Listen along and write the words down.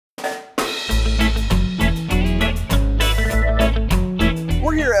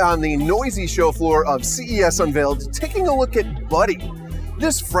on the noisy show floor of CES Unveiled, taking a look at Buddy.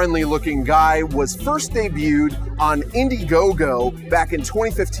 This friendly-looking guy was first debuted on Indiegogo back in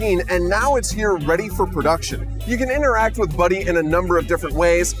 2015, and now it's here ready for production. You can interact with Buddy in a number of different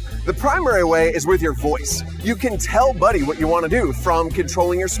ways. The primary way is with your voice. You can tell Buddy what you want to do, from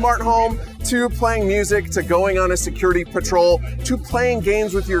controlling your smart home, to playing music, to going on a security patrol, to playing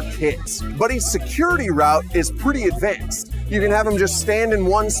games with your kids. Buddy's security route is pretty advanced. You can have him just stand in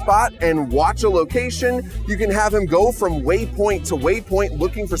one spot and watch a location. You can have him go from waypoint to waypoint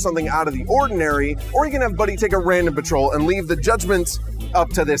looking for something out of the ordinary, or you can have Buddy take a random patrol and leave the judgment up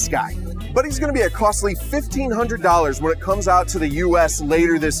to this guy. Buddy's going to be a costly $1,500 when it comes out to the US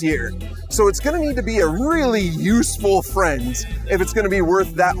later this year. So it's going to need to be a really useful friend if it's going to be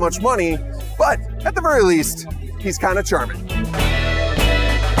worth that much money, but at the very least, he's kind of charming.